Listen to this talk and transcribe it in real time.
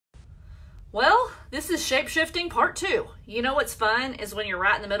Well, this is Shapeshifting Part 2. You know what's fun is when you're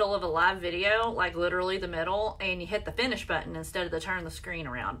right in the middle of a live video, like literally the middle, and you hit the finish button instead of the turn the screen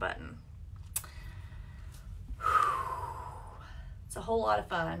around button. It's a whole lot of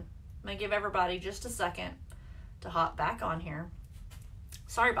fun. I'm going to give everybody just a second to hop back on here.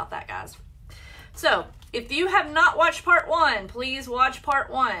 Sorry about that, guys. So, if you have not watched Part 1, please watch Part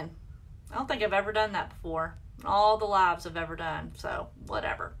 1. I don't think I've ever done that before. All the lives I've ever done, so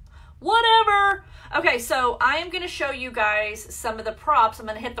whatever. Whatever. Okay, so I am going to show you guys some of the props. I'm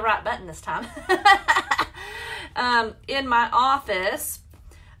going to hit the right button this time. In my office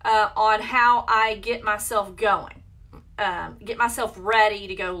on how I get myself going. Get myself ready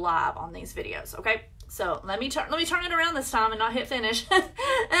to go live on these videos, okay? So let me turn it around this time and not hit finish.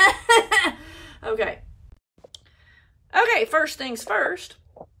 Okay. Okay, first things first.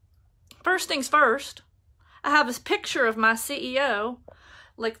 First things first. I have this picture of my CEO.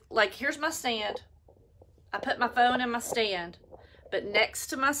 Like here's my stand. I put my phone in my stand, but next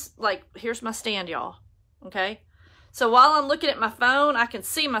to my, here's my stand, y'all. Okay? So while I'm looking at my phone, I can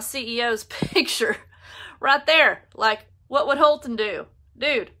see my CEO's picture right there. Like, what would Holton do?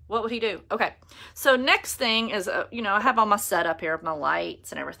 Dude, what would he do? Okay. So next thing is, I have all my setup here of my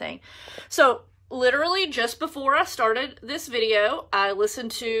lights and everything. So literally just before I started this video, I listened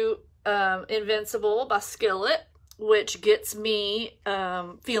to Invincible by Skillet, which gets me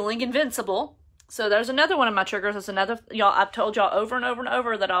feeling invincible. So there's another one of my triggers. That's another, y'all, I've told y'all over and over and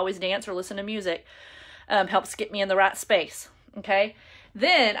over that I always dance or listen to music. Helps get me in the right space, okay?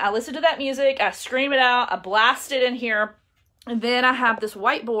 Then I listen to that music, I scream it out, I blast it in here, and then I have this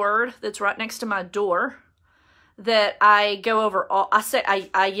whiteboard that's right next to my door that I go over all,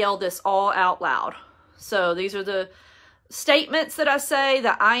 I yell this all out loud. So these are the statements that I say,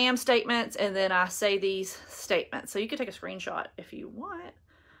 the I am statements, and then I say these statements. So you can take a screenshot if you want.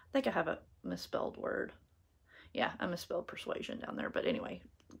 I think I have a misspelled word. Yeah, I misspelled persuasion down there, but anyway,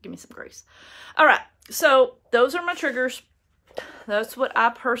 give me some grace. All right, so those are my triggers. That's what I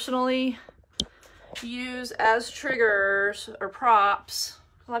personally use as triggers or props.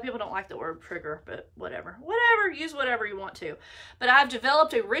 A lot of people don't like the word trigger, but whatever. Whatever, use whatever you want to. But I've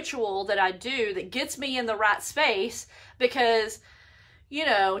developed a ritual that I do that gets me in the right space because,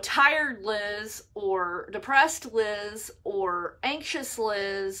 tired Liz or depressed Liz or anxious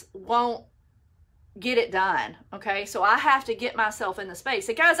Liz won't get it done, okay? So I have to get myself in the space.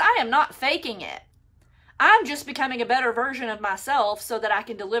 And guys, I am not faking it. I'm just becoming a better version of myself so that I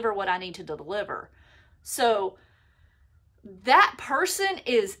can deliver what I need to deliver. So that person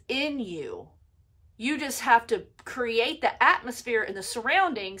is in you. You just have to create the atmosphere and the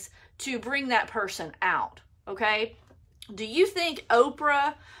surroundings to bring that person out, okay? Do you think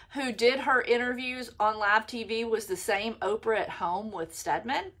Oprah, who did her interviews on live TV, was the same Oprah at home with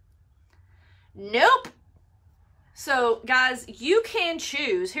Stedman? Nope. So, guys, you can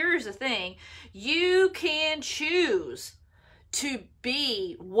choose. Here's the thing. You can choose to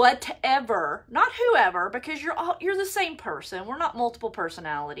be whatever, not whoever, because you're the same person. We're not multiple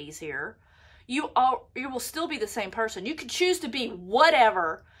personalities here. You will still be the same person. You can choose to be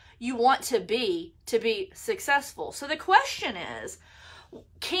whatever you want to be successful. So the question is,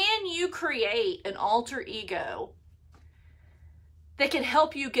 can you create an alter ego that can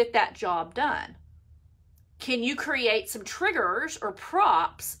help you get that job done? Can you create some triggers or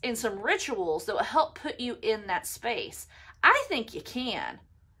props and some rituals that will help put you in that space? I think you can.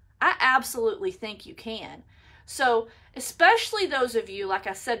 I absolutely think you can. So, especially those of you, like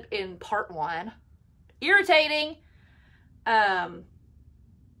I said in part 1, irritating,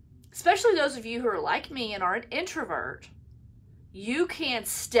 especially those of you who are like me and are an introvert, you can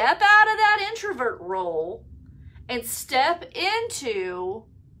step out of that introvert role and step into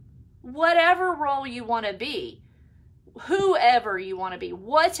whatever role you want to be, whoever you want to be,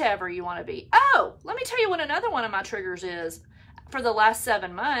 whatever you want to be. Oh, let me tell you what another one of my triggers is for the last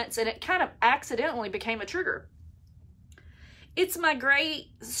 7 months, and it kind of accidentally became a trigger. It's my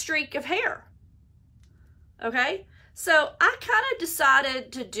gray streak of hair. Okay? So I kind of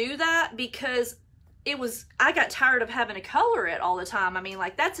decided to do that because I got tired of having to color it all the time. I mean,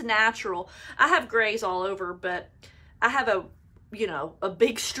 like, that's natural. I have grays all over, but I have a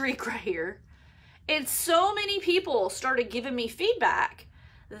big streak right here. And so many people started giving me feedback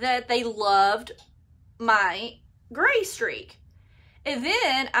that they loved my gray streak. And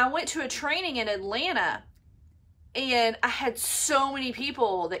then I went to a training in Atlanta, and I had so many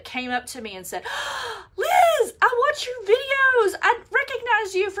people that came up to me and said, Liz, I watch your videos. I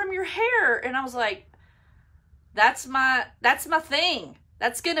recognize you from your hair. And I was like, that's my thing.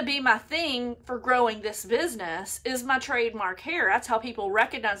 That's going to be my thing for growing this business, is my trademark hair. That's how people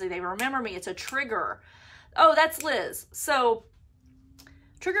recognize me. They remember me. It's a trigger. Oh, that's Liz. So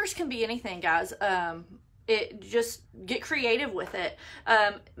triggers can be anything, guys. It just get creative with it.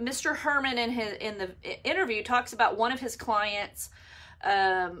 Mr. Herman in the interview talks about one of his clients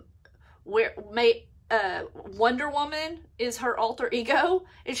Wonder Woman is her alter ego,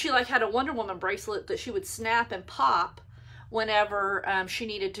 and she like had a Wonder Woman bracelet that she would snap and pop whenever she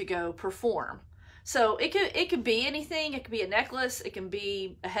needed to go perform. So it could be anything. It could be a necklace. It can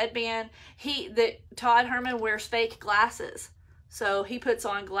be a headband. Todd Herman wears fake glasses, so he puts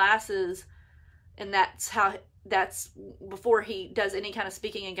on glasses, and that's before he does any kind of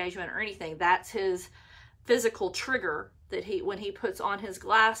speaking engagement or anything. That's his physical trigger that when he puts on his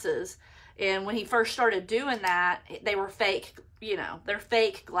glasses. And when he first started doing that, they were fake, they're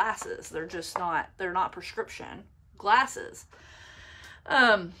fake glasses. They're not prescription glasses.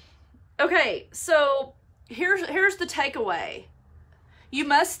 Okay, so here's the takeaway. You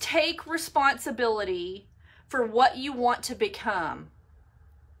must take responsibility for what you want to become.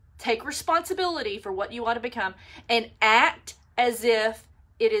 Take responsibility for what you want to become and act as if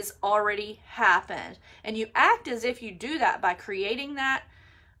it has already happened. And you act as if you do that by creating that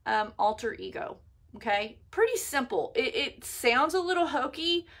alter ego. Okay, pretty simple. It sounds a little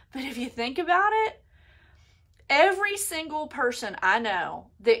hokey, but if you think about it, every single person I know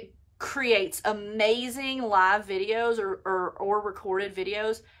that creates amazing live videos or recorded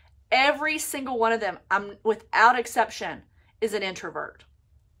videos, every single one of them, without exception, is an introvert.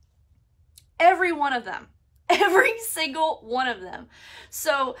 Every one of them. Every single one of them.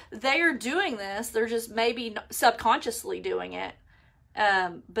 So they are doing this. They're just maybe subconsciously doing it.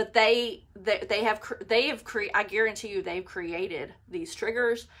 But I guarantee you they've created these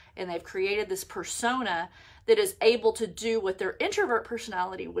triggers, and they've created this persona that is able to do what their introvert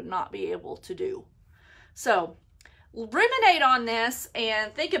personality would not be able to do. So ruminate on this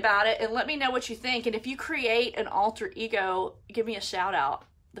and think about it and let me know what you think. And if you create an alter ego, give me a shout out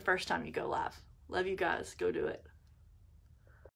the first time you go live. Love you guys. Go do it.